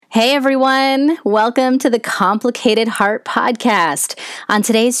Hey everyone, welcome to the Complicated Heart podcast. On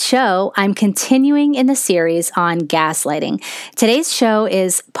today's show, I'm continuing in the series on gaslighting. Today's show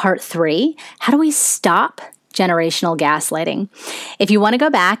is part 3, how do we stop generational gaslighting? If you want to go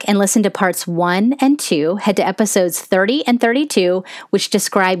back and listen to parts 1 and 2, head to episodes 30 and 32, which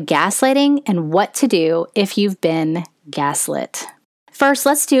describe gaslighting and what to do if you've been gaslit. First,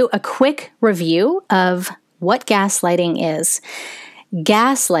 let's do a quick review of what gaslighting is.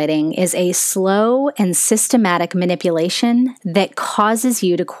 Gaslighting is a slow and systematic manipulation that causes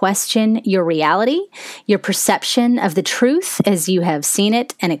you to question your reality, your perception of the truth as you have seen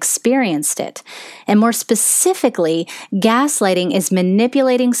it and experienced it. And more specifically, gaslighting is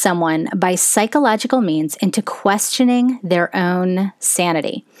manipulating someone by psychological means into questioning their own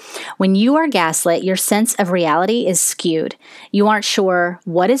sanity. When you are gaslit, your sense of reality is skewed. You aren't sure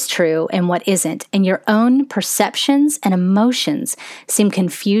what is true and what isn't, and your own perceptions and emotions seem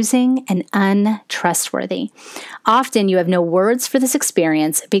confusing and untrustworthy. Often you have no words for this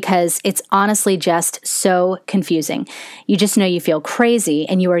experience because it's honestly just so confusing. You just know you feel crazy,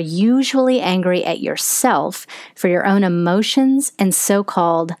 and you are usually angry at yourself for your own emotions and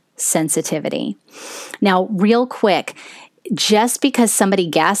so-called sensitivity. Now, real quick, just because somebody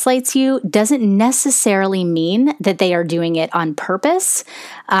gaslights you doesn't necessarily mean that they are doing it on purpose.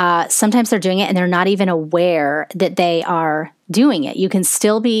 Sometimes they're doing it and they're not even aware that they are doing it. You can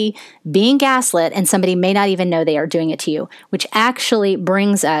still be being gaslit and somebody may not even know they are doing it to you, which actually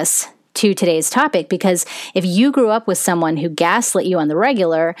brings us to today's topic, because if you grew up with someone who gaslit you on the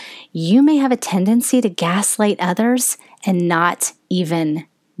regular, you may have a tendency to gaslight others and not even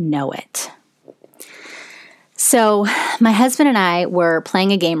know it. So my husband and I were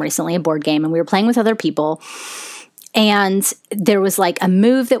playing a game recently, a board game, and we were playing with other people. And there was like a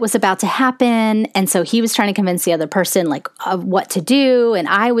move that was about to happen. And so he was trying to convince the other person like of what to do. And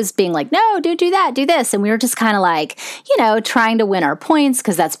I was being like, no, do that, do this. And we were just kind of like, trying to win our points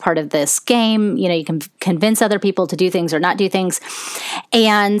because that's part of this game. You can convince other people to do things or not do things.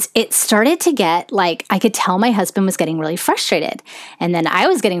 And it started to get like, I could tell my husband was getting really frustrated. And then I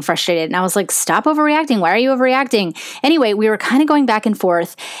was getting frustrated. And I was like, stop overreacting. Why are you overreacting? Anyway, we were kind of going back and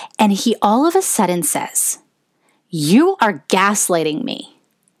forth. And he all of a sudden says, "You are gaslighting me."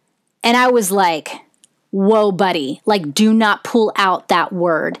 And I was like, whoa, buddy, like, do not pull out that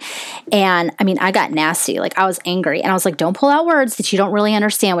word. And I got nasty. Like, I was angry. And I was like, don't pull out words that you don't really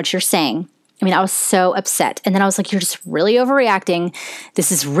understand what you're saying. I was so upset. And then I was like, you're just really overreacting.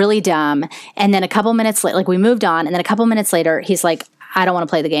 This is really dumb. And then a couple minutes later, like, we moved on. And then a couple minutes later, he's like, I don't want to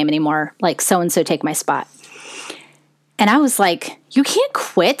play the game anymore. Like, so-and-so take my spot. And I was like, you can't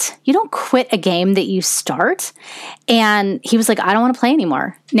quit. You don't quit a game that you start. And he was like, I don't want to play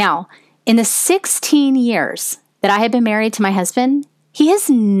anymore. Now, in the 16 years that I have been married to my husband, he has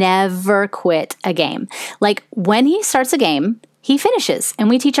never quit a game. Like, when he starts a game, he finishes. And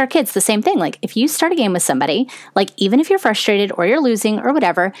we teach our kids the same thing. Like, if you start a game with somebody, like, even if you're frustrated or you're losing or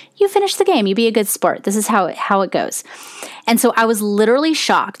whatever, you finish the game. You be a good sport. This is how it goes. And so I was literally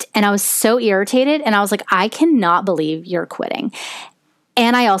shocked and I was so irritated. And I was like, I cannot believe you're quitting.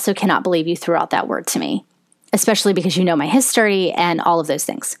 And I also cannot believe you threw out that word to me, especially because you know my history and all of those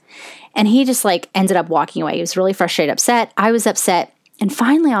things. And he just like ended up walking away. He was really frustrated, upset. I was upset. And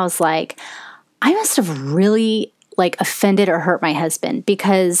finally I was like, I must have really like offended or hurt my husband,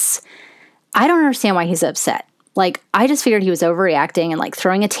 because I don't understand why he's upset. Like, I just figured he was overreacting and like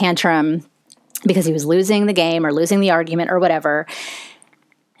throwing a tantrum because he was losing the game or losing the argument or whatever.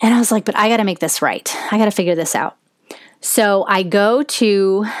 And I was like, but I got to make this right. I got to figure this out. So I go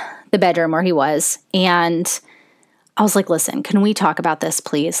to the bedroom where he was and I was like, listen, can we talk about this,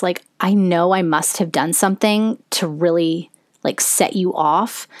 please? Like, I know I must have done something to really like set you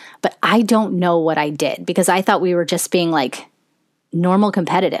off, but I don't know what I did, because I thought we were just being like normal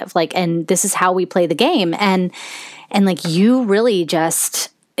competitive, like, and this is how we play the game. And like, you really just,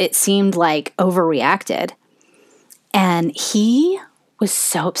 it seemed like overreacted. And he was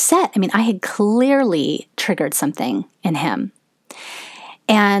so upset. I had clearly triggered something in him.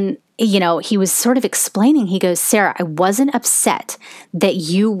 And, he was sort of explaining, he goes, Sarah, I wasn't upset that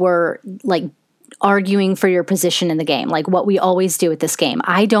you were like arguing for your position in the game, like what we always do at this game.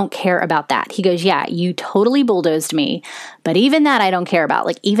 I don't care about that. He goes, yeah, you totally bulldozed me, but even that I don't care about.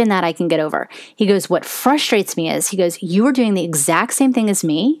 Like, even that I can get over. He goes, what frustrates me is, he goes, you were doing the exact same thing as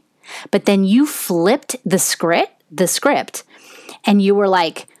me, but then you flipped the script, and you were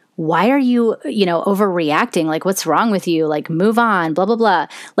like, why are you, overreacting? Like, what's wrong with you? Like, move on, blah, blah, blah.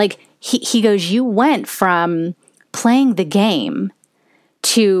 Like, he goes, you went from playing the game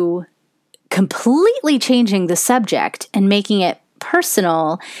to completely changing the subject and making it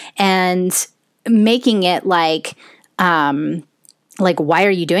personal and making it like, why are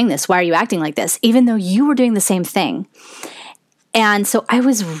you doing this? Why are you acting like this? Even though you were doing the same thing. And so I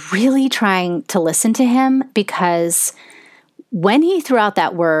was really trying to listen to him, because when he threw out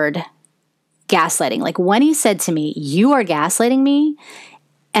that word gaslighting, like when he said to me, you are gaslighting me,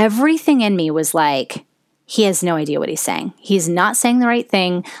 everything in me was like, he has no idea what he's saying. He's not saying the right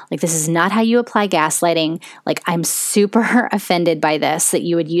thing. Like, this is not how you apply gaslighting. Like, I'm super offended by this, that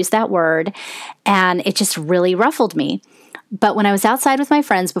you would use that word. And it just really ruffled me. But when I was outside with my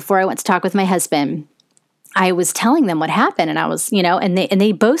friends before I went to talk with my husband, I was telling them what happened, and I was, and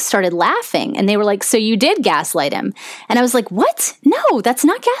they both started laughing, and they were like, so you did gaslight him? And I was like, what? No, that's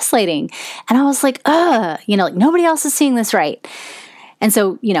not gaslighting. And I was like, like nobody else is seeing this right. And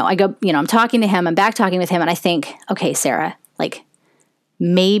so, I go, I'm talking to him, I'm back talking with him, and I think, okay, Sarah, like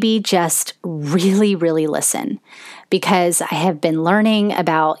maybe just really, really listen, because I have been learning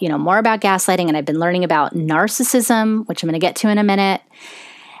about, more about gaslighting, and I've been learning about narcissism, which I'm going to get to in a minute.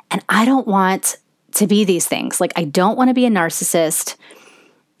 And I don't want to be these things. Like, I don't want to be a narcissist.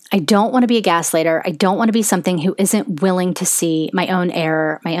 I don't want to be a gaslighter. I don't want to be something who isn't willing to see my own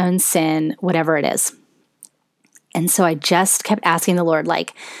error, my own sin, whatever it is. And so I just kept asking the Lord,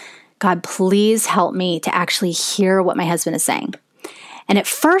 like, God, please help me to actually hear what my husband is saying. And at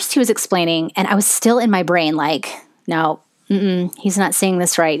first he was explaining, and I was still in my brain like, no, he's not seeing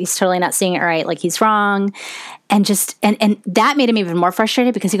this right. He's totally not seeing it right. Like, he's wrong. And and that made him even more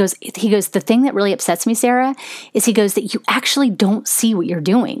frustrated, because he goes, the thing that really upsets me, Sarah, is he goes, that you actually don't see what you're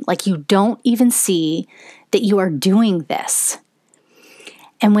doing. Like, you don't even see that you are doing this.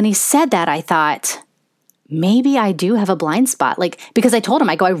 And when he said that, I thought, maybe I do have a blind spot. Like, because I told him,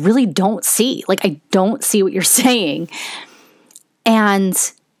 I go, I really don't see. Like, I don't see what you're saying.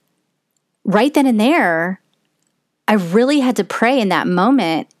 And right then and there, I really had to pray in that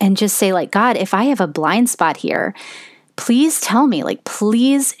moment and just say, like, God, if I have a blind spot here, please tell me, like,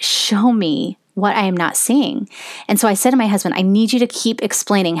 please show me what I am not seeing. And so I said to my husband, I need you to keep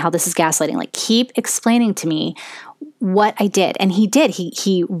explaining how this is gaslighting. Like, keep explaining to me what I did. And he did.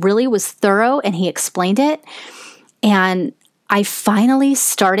 He really was thorough, and he explained it. And I finally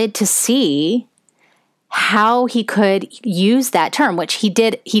started to see how he could use that term, which he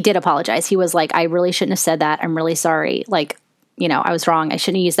did apologize. He was like, I really shouldn't have said that. I'm really sorry. Like, I was wrong. I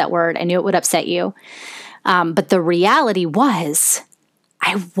shouldn't have used that word. I knew it would upset you. But the reality was,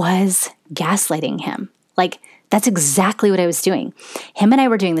 I was gaslighting him. Like, that's exactly what I was doing. Him and I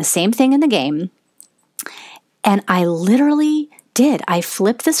were doing the same thing in the game. And I literally did. I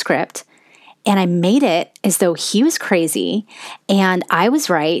flipped the script, and I made it as though he was crazy and I was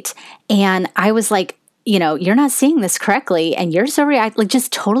right. And I was like, you're not seeing this correctly, and you're so like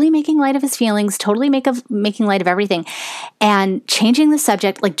just totally making light of his feelings, totally making light of everything, and changing the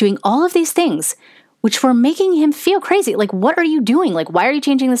subject, like doing all of these things, which were making him feel crazy. Like, what are you doing? Like, why are you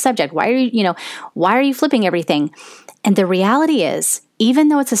changing the subject? Why are you flipping everything? And the reality is, even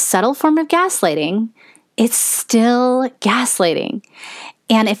though it's a subtle form of gaslighting, it's still gaslighting.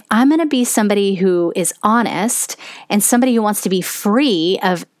 And if I'm going to be somebody who is honest and somebody who wants to be free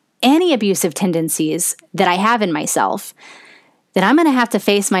of any abusive tendencies that I have in myself, then I'm going to have to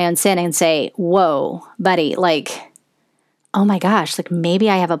face my own sin and say, whoa, buddy, like, oh my gosh, like maybe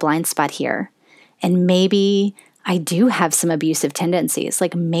I have a blind spot here. And maybe I do have some abusive tendencies.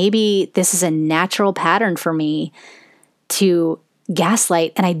 Like, maybe this is a natural pattern for me to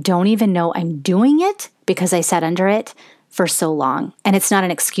gaslight, and I don't even know I'm doing it because I sat under it for so long. And it's not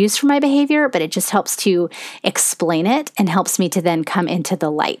an excuse for my behavior, but it just helps to explain it and helps me to then come into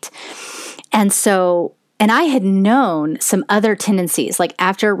the light. And I had known some other tendencies, like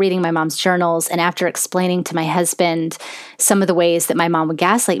after reading my mom's journals and after explaining to my husband some of the ways that my mom would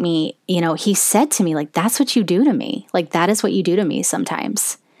gaslight me, he said to me, like, that's what you do to me. Like, that is what you do to me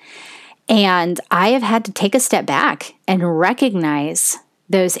sometimes. And I have had to take a step back and recognize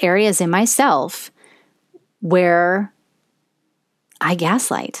those areas in myself where I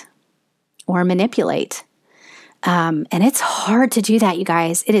gaslight or manipulate. And it's hard to do that, you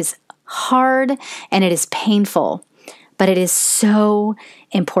guys. It is hard and it is painful, but it is so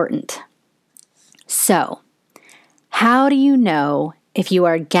important. So, how do you know if you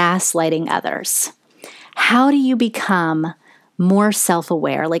are gaslighting others? How do you become more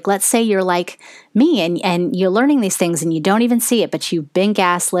self-aware? Like, let's say you're like me and you're learning these things and you don't even see it, but you've been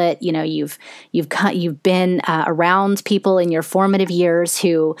gaslit. You've been around people in your formative years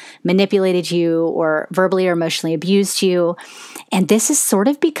who manipulated you or verbally or emotionally abused you. And this has sort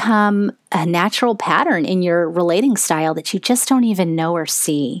of become a natural pattern in your relating style that you just don't even know or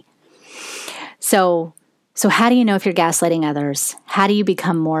see. So So how do you know if you're gaslighting others? How do you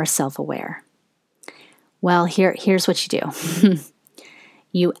become more self-aware? Well, here's what you do.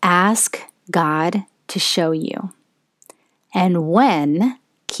 You ask God to show you. And when,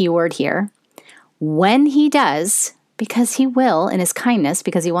 keyword here, when he does, because he will in his kindness,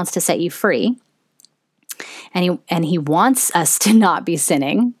 because he wants to set you free, and he wants us to not be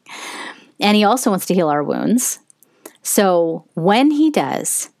sinning, and he also wants to heal our wounds. So when he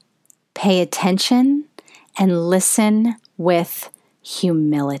does, pay attention and listen with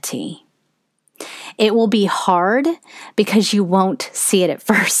humility. It will be hard because you won't see it at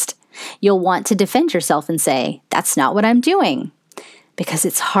first. You'll want to defend yourself and say, that's not what I'm doing, because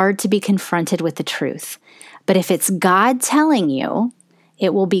it's hard to be confronted with the truth. But if it's God telling you,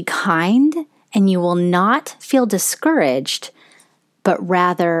 it will be kind and you will not feel discouraged, but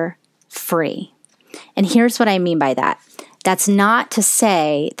rather free. And here's what I mean by that. That's not to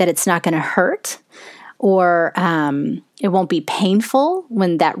say that it's not going to hurt or it won't be painful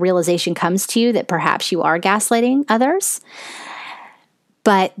when that realization comes to you that perhaps you are gaslighting others.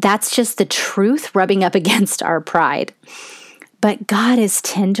 But that's just the truth rubbing up against our pride. But God is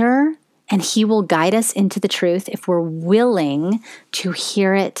tender and he will guide us into the truth if we're willing to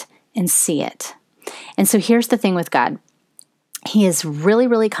hear it and see it. And so here's the thing with God. He is really,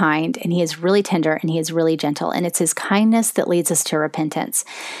 really kind, and he is really tender, and he is really gentle, and it's his kindness that leads us to repentance.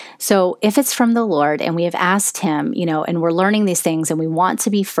 So if it's from the Lord and we have asked him, and we're learning these things and we want to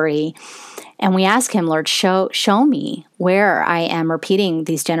be free, and we ask him, Lord, show me where I am repeating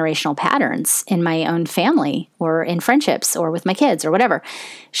these generational patterns in my own family or in friendships or with my kids or whatever.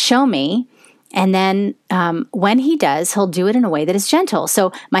 Show me. And then when he does, he'll do it in a way that is gentle.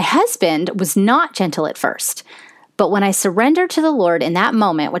 So my husband was not gentle at first. But when I surrendered to the Lord in that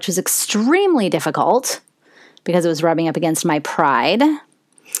moment, which was extremely difficult because it was rubbing up against my pride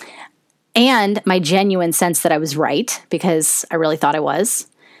and my genuine sense that I was right, because I really thought I was,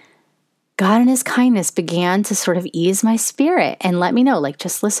 God in his kindness began to sort of ease my spirit and let me know,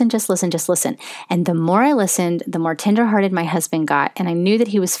 just listen, just listen, just listen. And the more I listened, the more tenderhearted my husband got. And I knew that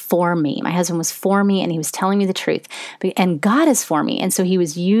he was for me. My husband was for me and he was telling me the truth. And God is for me. And so he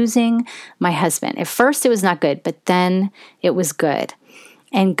was using my husband. At first it was not good, but then it was good.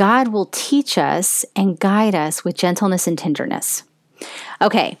 And God will teach us and guide us with gentleness and tenderness.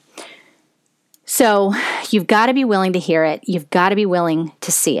 Okay. So you've got to be willing to hear it. You've got to be willing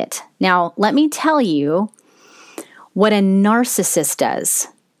to see it. Now, let me tell you what a narcissist does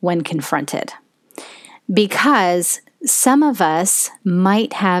when confronted. Because some of us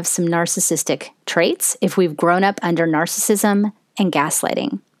might have some narcissistic traits if we've grown up under narcissism and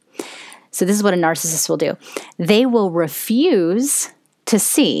gaslighting. So this is what a narcissist will do. They will refuse to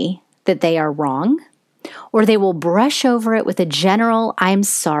see that they are wrong, or they will brush over it with a general, I'm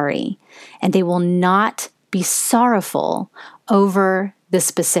sorry, and they will not be sorrowful over the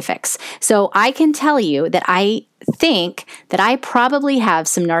specifics. So I can tell you that I think that I probably have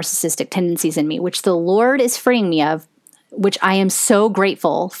some narcissistic tendencies in me, which the Lord is freeing me of, which I am so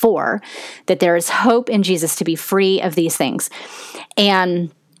grateful for, that there is hope in Jesus to be free of these things.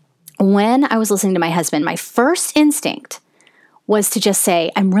 And when I was listening to my husband, my first instinct was to just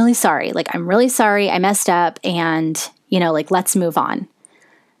say, I'm really sorry. I'm really sorry. I messed up and, let's move on.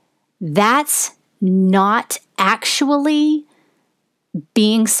 That's not actually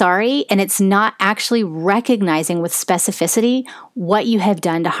being sorry, and it's not actually recognizing with specificity what you have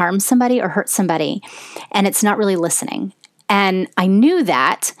done to harm somebody or hurt somebody, and it's not really listening. And I knew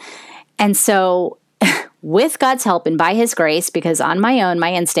that, and so with God's help and by his grace, because on my own,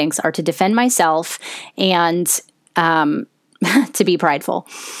 my instincts are to defend myself and to be prideful.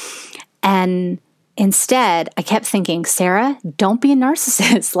 And instead, I kept thinking, Sarah, don't be a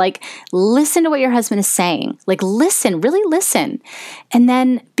narcissist. Listen to what your husband is saying. Listen, really listen. And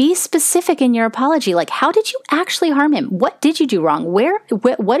then be specific in your apology. How did you actually harm him? What did you do wrong?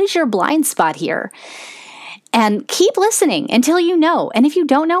 What is your blind spot here? And keep listening until you know. And if you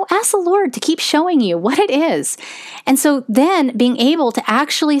don't know, ask the Lord to keep showing you what it is. And so then being able to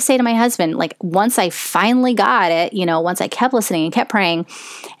actually say to my husband, once I finally got it, once I kept listening and kept praying,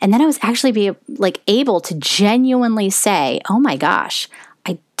 and then I was actually able to genuinely say, oh my gosh,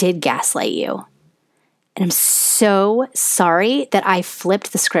 I did gaslight you. And I'm so sorry that I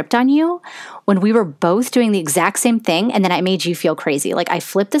flipped the script on you when we were both doing the exact same thing, and then I made you feel crazy. I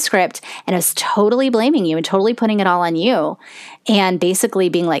flipped the script and I was totally blaming you and totally putting it all on you and basically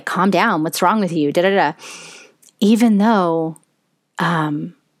being calm down, what's wrong with you, da-da-da. Even though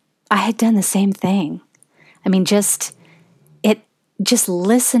I had done the same thing. I mean, just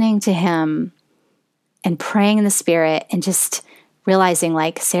listening to him and praying in the Spirit and just realizing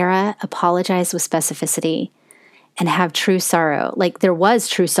like, Sarah, apologize with specificity and have true sorrow. Like there was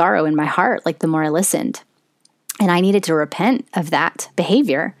true sorrow in my heart, like the more I listened. And I needed to repent of that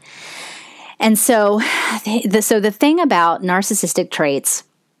behavior. And so the thing about narcissistic traits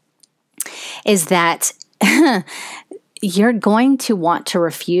is that you're going to want to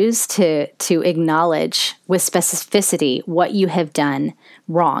refuse to acknowledge with specificity what you have done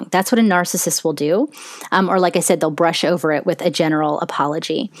wrong. That's what a narcissist will do. Or like I said, they'll brush over it with a general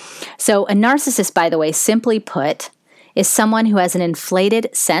apology. So a narcissist, by the way, simply put, is someone who has an inflated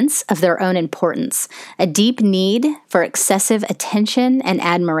sense of their own importance, a deep need for excessive attention and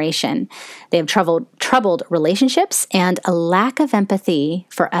admiration. They have troubled relationships and a lack of empathy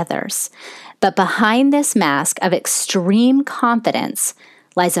for others. But behind this mask of extreme confidence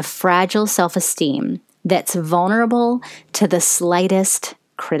lies a fragile self-esteem that's vulnerable to the slightest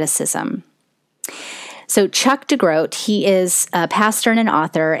criticism. So Chuck DeGroat, he is a pastor and an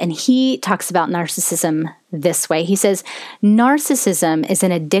author, and he talks about narcissism this way. He says, narcissism is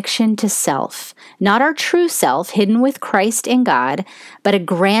an addiction to self, not our true self hidden with Christ in God, but a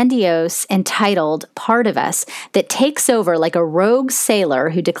grandiose, entitled part of us that takes over like a rogue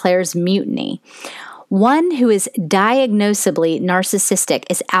sailor who declares mutiny. One who is diagnosably narcissistic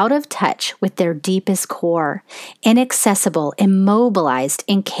is out of touch with their deepest core, inaccessible, immobilized,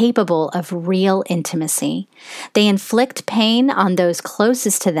 incapable of real intimacy. They inflict pain on those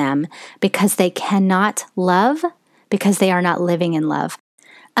closest to them because they cannot love, because they are not living in love.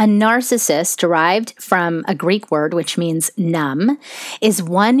 A narcissist, derived from a Greek word which means numb, is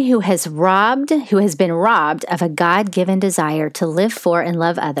one who has been robbed of a God-given desire to live for and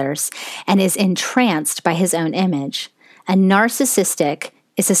love others and is entranced by his own image. A narcissistic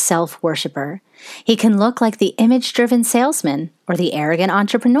is a self-worshiper. He can look like the image-driven salesman, or the arrogant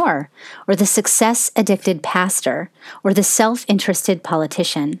entrepreneur, or the success-addicted pastor, or the self-interested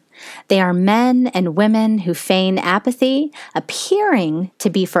politician. They are men and women who feign apathy, appearing to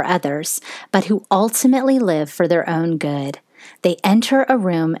be for others, but who ultimately live for their own good. They enter a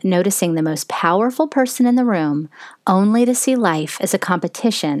room noticing the most powerful person in the room, only to see life as a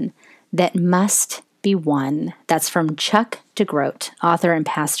competition that must be won. That's from Chuck DeGroat, author and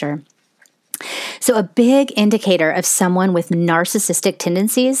pastor. So a big indicator of someone with narcissistic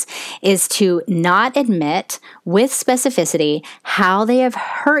tendencies is to not admit with specificity how they have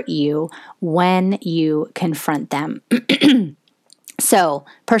hurt you when you confront them. So,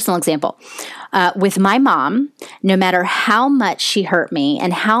 personal example. With my mom, no matter how much she hurt me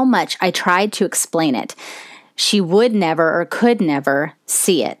and how much I tried to explain it, she would never or could never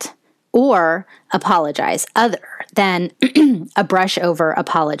see it or apologize other than a brush over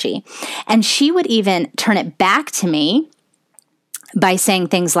apology. And she would even turn it back to me by saying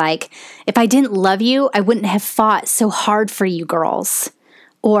things like, if I didn't love you, I wouldn't have fought so hard for you girls.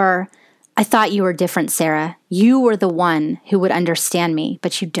 Or, I thought you were different, Sarah. You were the one who would understand me,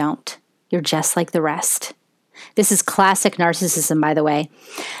 but you don't. You're just like the rest. This is classic narcissism, by the way.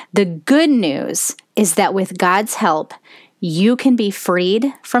 The good news is that with God's help, you can be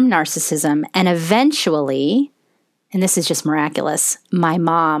freed from narcissism, and eventually, and this is just miraculous, my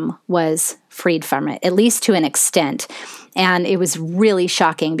mom was freed from it, at least to an extent. And it was really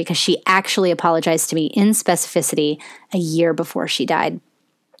shocking because she actually apologized to me in specificity a year before she died.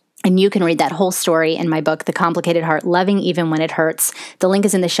 And you can read that whole story in my book, The Complicated Heart, Loving Even When It Hurts. The link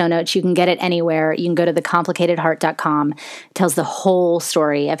is in the show notes. You can get it anywhere. You can go to thecomplicatedheart.com. It tells the whole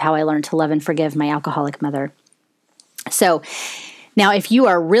story of how I learned to love and forgive my alcoholic mother. So now if you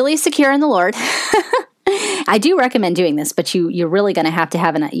are really secure in the Lord, I do recommend doing this, but you're really going to have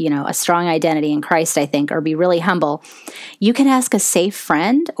a strong identity in Christ, I think, or be really humble. You can ask a safe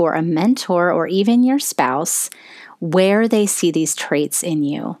friend or a mentor or even your spouse where they see these traits in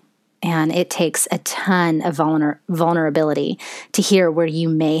you. And it takes a ton of vulnerability to hear where you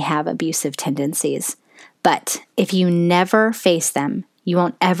may have abusive tendencies. But if you never face them, you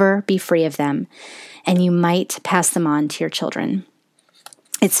won't ever be free of them, and you might pass them on to your children.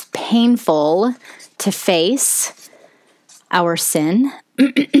 It's painful to face our sin,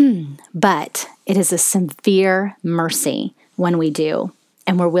 but it is a severe mercy when we do,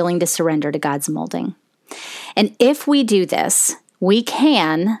 and we're willing to surrender to God's molding. And if we do this, we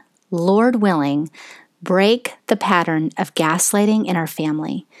can, Lord willing, break the pattern of gaslighting in our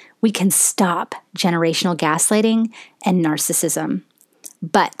family. We can stop generational gaslighting and narcissism.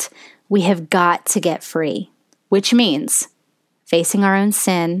 But we have got to get free, which means facing our own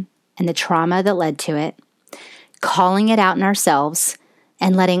sin and the trauma that led to it, calling it out in ourselves,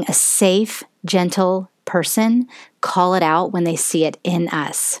 and letting a safe, gentle person call it out when they see it in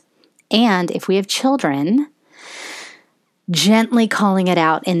us. And if we have children, gently calling it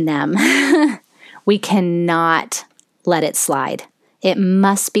out in them. We cannot let it slide. It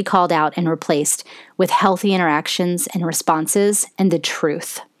must be called out and replaced with healthy interactions and responses and the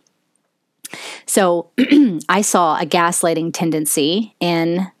truth. So I saw a gaslighting tendency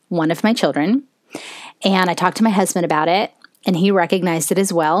in one of my children, and I talked to my husband about it, and he recognized it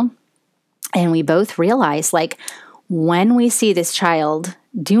as well. And we both realized, like, when we see this child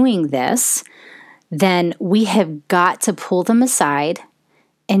doing this, then we have got to pull them aside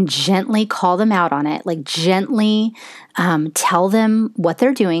and gently call them out on it, like gently tell them what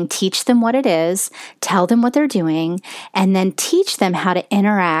they're doing, teach them what it is, tell them what they're doing, and then teach them how to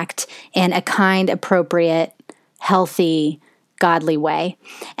interact in a kind, appropriate, healthy, godly way.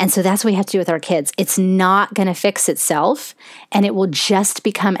 And so that's what we have to do with our kids. It's not going to fix itself, and it will just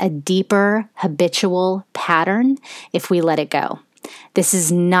become a deeper habitual pattern if we let it go. This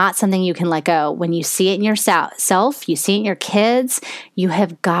is not something you can let go. When you see it in yourself, you see it in your kids, you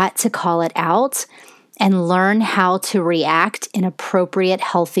have got to call it out and learn how to react in appropriate,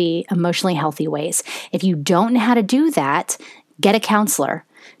 healthy, emotionally healthy ways. If you don't know how to do that, get a counselor,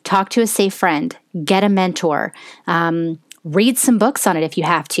 talk to a safe friend, get a mentor, read some books on it if you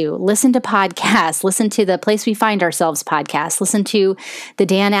have to. Listen to podcasts. Listen to the Place We Find Ourselves podcast. Listen to the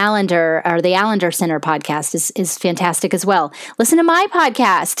Dan Allender or the Allender Center podcast is fantastic as well. Listen to my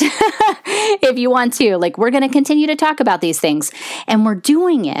podcast if you want to. Like, we're going to continue to talk about these things. And we're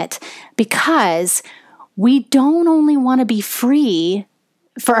doing it because we don't only want to be free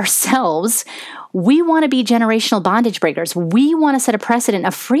for ourselves. We want to be generational bondage breakers. We want to set a precedent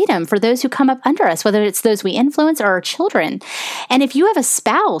of freedom for those who come up under us, whether it's those we influence or our children. And if you have a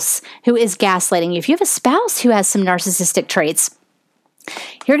spouse who is gaslighting you, if you have a spouse who has some narcissistic traits,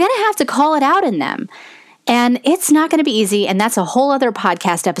 you're going to have to call it out in them. And it's not going to be easy, and that's a whole other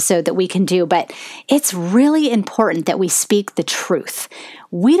podcast episode that we can do, but it's really important that we speak the truth.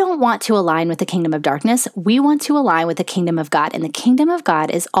 We don't want to align with the kingdom of darkness. We want to align with the kingdom of God, and the kingdom of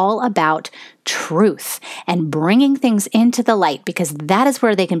God is all about truth and bringing things into the light, because that is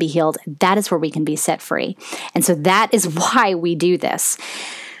where they can be healed. That is where we can be set free. And so that is why we do this.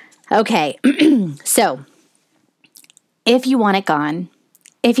 Okay, so if you want it gone,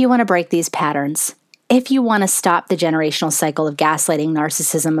 if you want to break these patterns, if you want to stop the generational cycle of gaslighting,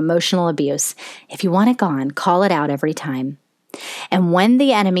 narcissism, emotional abuse, if you want it gone, call it out every time. And when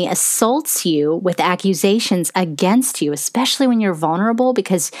the enemy assaults you with accusations against you, especially when you're vulnerable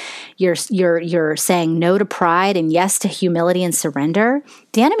because you're saying no to pride and yes to humility and surrender,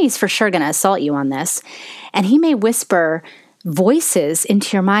 the enemy's for sure going to assault you on this. And he may whisper voices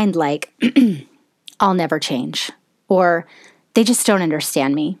into your mind like, I'll never change, or they just don't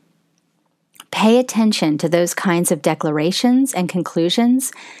understand me. Pay attention to those kinds of declarations and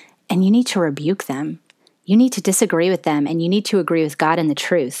conclusions, and you need to rebuke them. You need to disagree with them, and you need to agree with God and the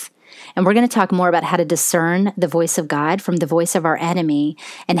truth. And we're going to talk more about how to discern the voice of God from the voice of our enemy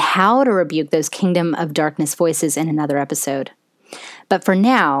and how to rebuke those kingdom of darkness voices in another episode. But for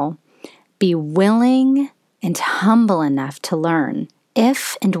now, be willing and humble enough to learn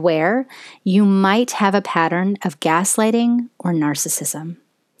if and where you might have a pattern of gaslighting or narcissism.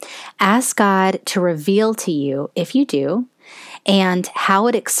 Ask God to reveal to you, if you do, and how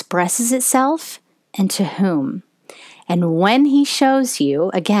it expresses itself and to whom. And when he shows you,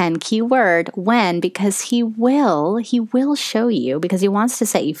 again, key word, when, because he will show you because he wants to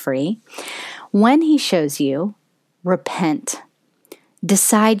set you free. When he shows you, repent.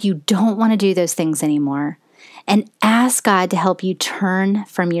 Decide you don't want to do those things anymore, and ask God to help you turn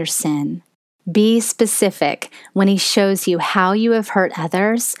from your sin. Be specific when he shows you how you have hurt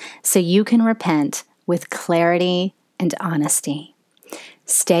others so you can repent with clarity and honesty.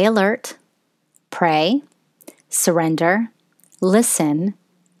 Stay alert, pray, surrender, listen,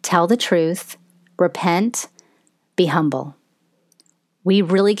 tell the truth, repent, be humble. We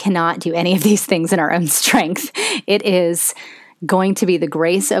really cannot do any of these things in our own strength. It is going to be the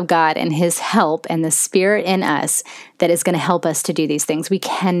grace of God and his help and the Spirit in us that is going to help us to do these things. We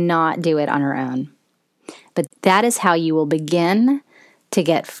cannot do it on our own. But that is how you will begin to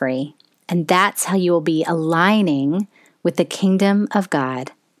get free. And that's how you will be aligning with the kingdom of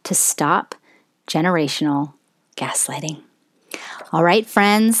God to stop generational gaslighting. All right,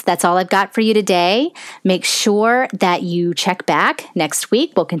 friends, that's all I've got for you today. Make sure that you check back next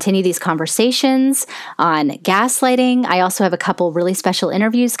week. We'll continue these conversations on gaslighting. I also have a couple really special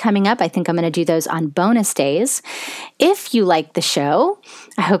interviews coming up. I think I'm going to do those on bonus days. If you like the show,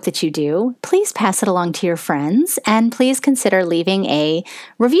 I hope that you do, please pass it along to your friends, and please consider leaving a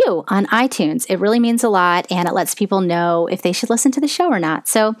review on iTunes. It really means a lot, and it lets people know if they should listen to the show or not.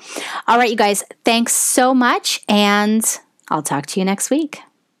 So, all right, you guys, thanks so much, and I'll talk to you next week.